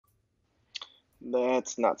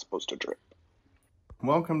That's not supposed to drip.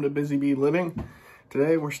 Welcome to Busy Bee Living.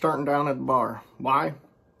 Today we're starting down at the bar. Why?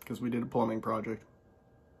 Because we did a plumbing project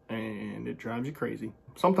and it drives you crazy.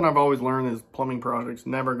 Something I've always learned is plumbing projects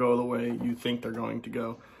never go the way you think they're going to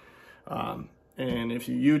go. And if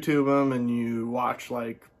you YouTube them and you watch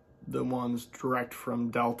like the ones direct from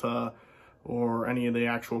Delta or any of the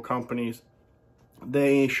actual companies,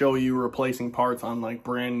 they show you replacing parts on like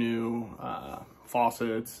brand new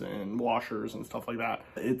faucets and washers and stuff like that.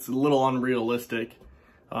 It's a little unrealistic.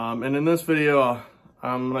 And in this video,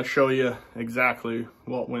 I'm gonna show you exactly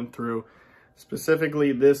what went through.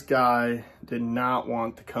 Specifically, this guy did not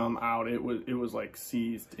want to come out. It was like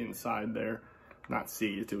seized inside there. Not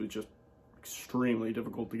seized, it was just extremely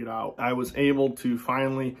difficult to get out. I was able to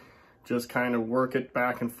finally just kind of work it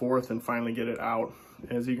back and forth and finally get it out.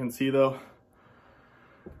 As you can see though,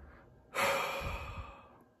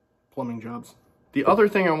 plumbing jobs. The other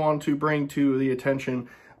thing I want to bring to the attention,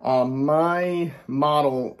 my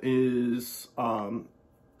model is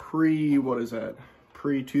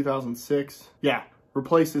pre-2006. Yeah,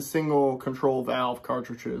 replaces single control valve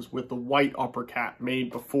cartridges with the white upper cap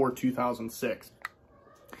made before 2006.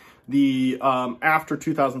 The after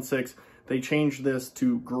 2006, they changed this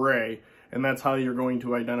to gray, and that's how you're going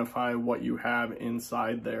to identify what you have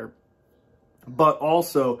inside there. But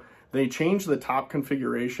also, they changed the top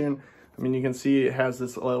configuration. I mean, you can see it has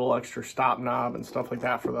this little extra stop knob and stuff like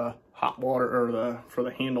that for the hot water, or for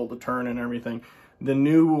the handle to turn and everything. The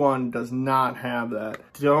new one does not have that.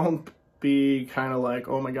 Don't be kind of like,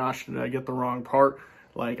 oh my gosh, did I get the wrong part?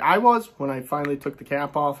 Like I was when I finally took the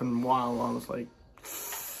cap off, and wow, I was like,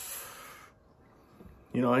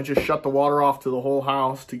 you know, I just shut the water off to the whole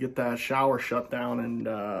house to get that shower shut down, and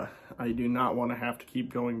I do not want to have to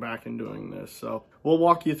keep going back and doing this. So we'll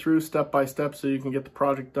walk you through step by step so you can get the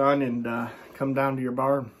project done and come down to your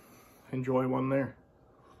bar and enjoy one there.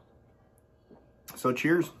 So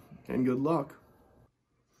cheers and good luck.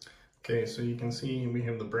 Okay, so you can see we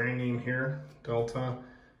have the brand name here, Delta,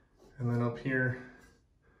 and then up here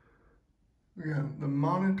we have the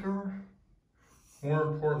monitor. More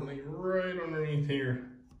importantly, right underneath here,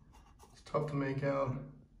 it's tough to make out,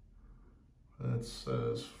 that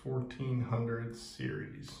says 1400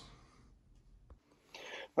 series.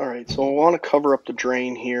 All right, so we'll want to cover up the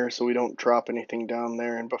drain here so we don't drop anything down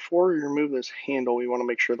there. And before we remove this handle, we want to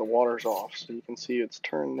make sure the water's off. So you can see it's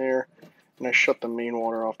turned there, and I shut the main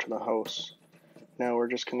water off to the hose. Now we're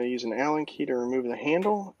just going to use an Allen key to remove the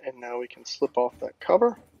handle, and now we can slip off that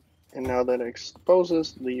cover. And now that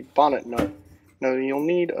exposes the bonnet nut. Now you'll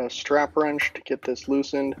need a strap wrench to get this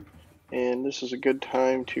loosened, and this is a good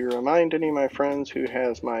time to remind any of my friends who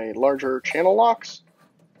has my larger channel locks,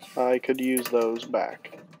 I could use those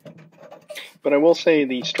back. But I will say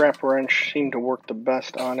the strap wrench seemed to work the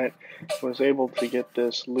best on it. I was able to get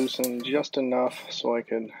this loosened just enough so I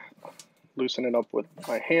could loosen it up with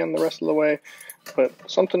my hand the rest of the way. But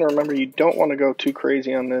something to remember, you don't want to go too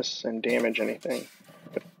crazy on this and damage anything.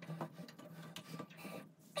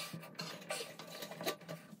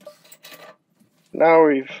 Now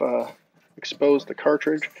we've exposed the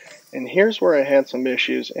cartridge, and here's where I had some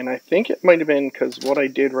issues, and I think it might have been because what I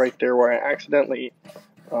did right there where I accidentally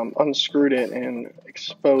unscrewed it and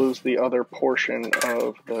exposed the other portion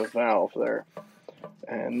of the valve there,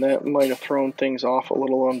 and that might have thrown things off a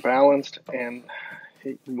little unbalanced, and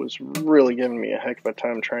it was really giving me a heck of a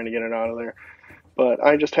time trying to get it out of there. But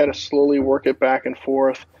I just had to slowly work it back and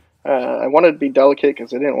forth. I wanted to be delicate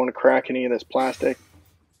because I didn't want to crack any of this plastic.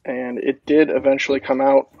 And it did eventually come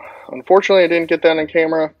out. Unfortunately, I didn't get that on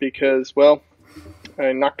camera because, well,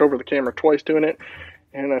 I knocked over the camera twice doing it,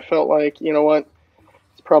 and I felt like, you know what,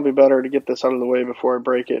 it's probably better to get this out of the way before I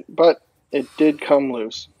break it. But it did come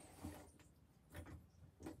loose.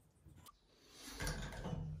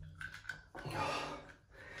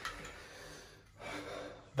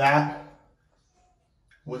 That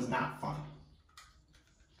was not fun,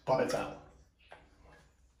 but it's out.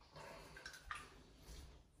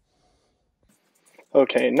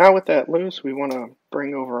 Okay, now with that loose, we want to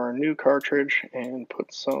bring over our new cartridge and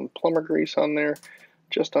put some plumber grease on there,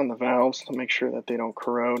 just on the valves to make sure that they don't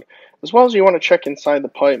corrode. As well as you want to check inside the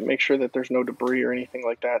pipe, make sure that there's no debris or anything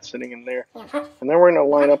like that sitting in there. And then we're going to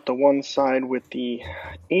line up the one side with the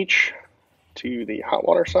H to the hot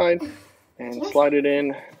water side and slide it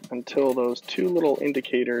in until those two little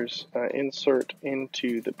indicators insert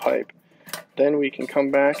into the pipe. Then we can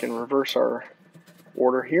come back and reverse our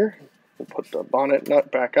order here. We'll put the bonnet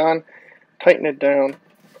nut back on, tighten it down,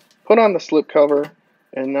 put on the slip cover,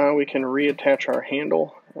 and now we can reattach our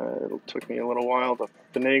handle It took me a little while to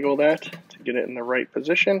finagle that to get it in the right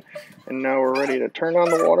position, and now we're ready to turn on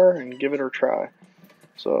the water and give it a try.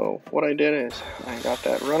 So what I did is I got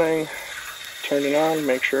that running, turned it on,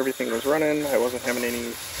 make sure everything was running. I wasn't having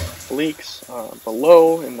any leaks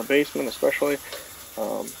below in the basement especially,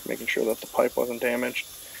 making sure that the pipe wasn't damaged.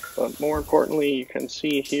 But more importantly, you can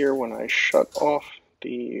see here when I shut off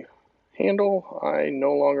the handle, I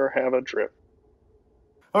no longer have a drip.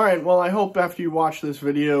 Alright, well I hope after you watch this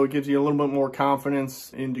video it gives you a little bit more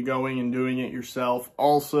confidence into going and doing it yourself.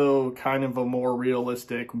 Also kind of a more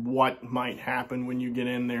realistic what might happen when you get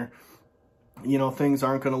in there. You know, things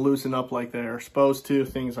aren't going to loosen up like they're supposed to.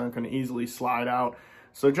 Things aren't going to easily slide out.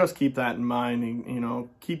 So just keep that in mind and, you know,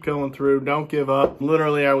 keep going through. Don't give up.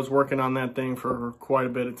 Literally, I was working on that thing for quite a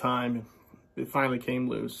bit of time. It finally came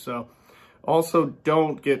loose. So also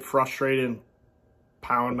don't get frustrated,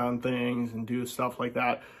 pound on things and do stuff like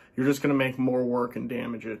that. You're just going to make more work and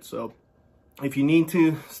damage it. So if you need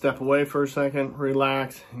to, step away for a second,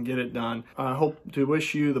 relax, and get it done. I hope to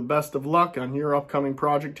wish you the best of luck on your upcoming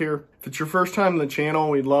project here. If it's your first time on the channel,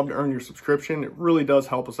 we'd love to earn your subscription. It really does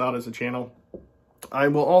help us out as a channel. I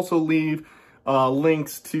will also leave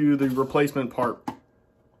links to the replacement part.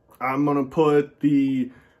 I'm going to put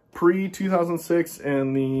the pre-2006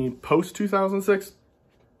 and the post-2006.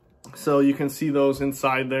 So you can see those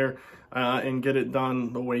inside there and get it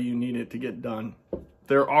done the way you need it to get done.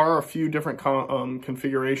 There are a few different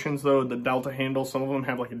configurations though. The Delta handle, some of them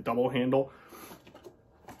have like a double handle.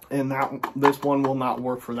 And this one will not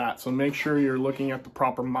work for that. So make sure you're looking at the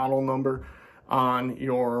proper model number on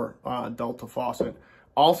your Delta faucet.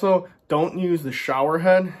 Also, don't use the shower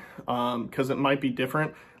head because it might be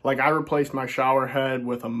different. Like I replaced my shower head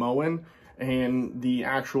with a Moen and the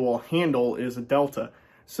actual handle is a Delta.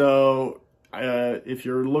 So if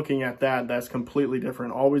you're looking at that, that's completely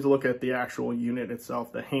different. Always look at the actual unit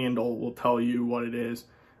itself. The handle will tell you what it is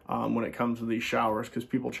when it comes to these showers because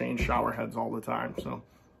people change shower heads all the time. So,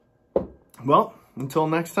 well, until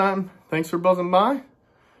next time, thanks for buzzing by.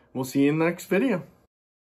 We'll see you in the next video.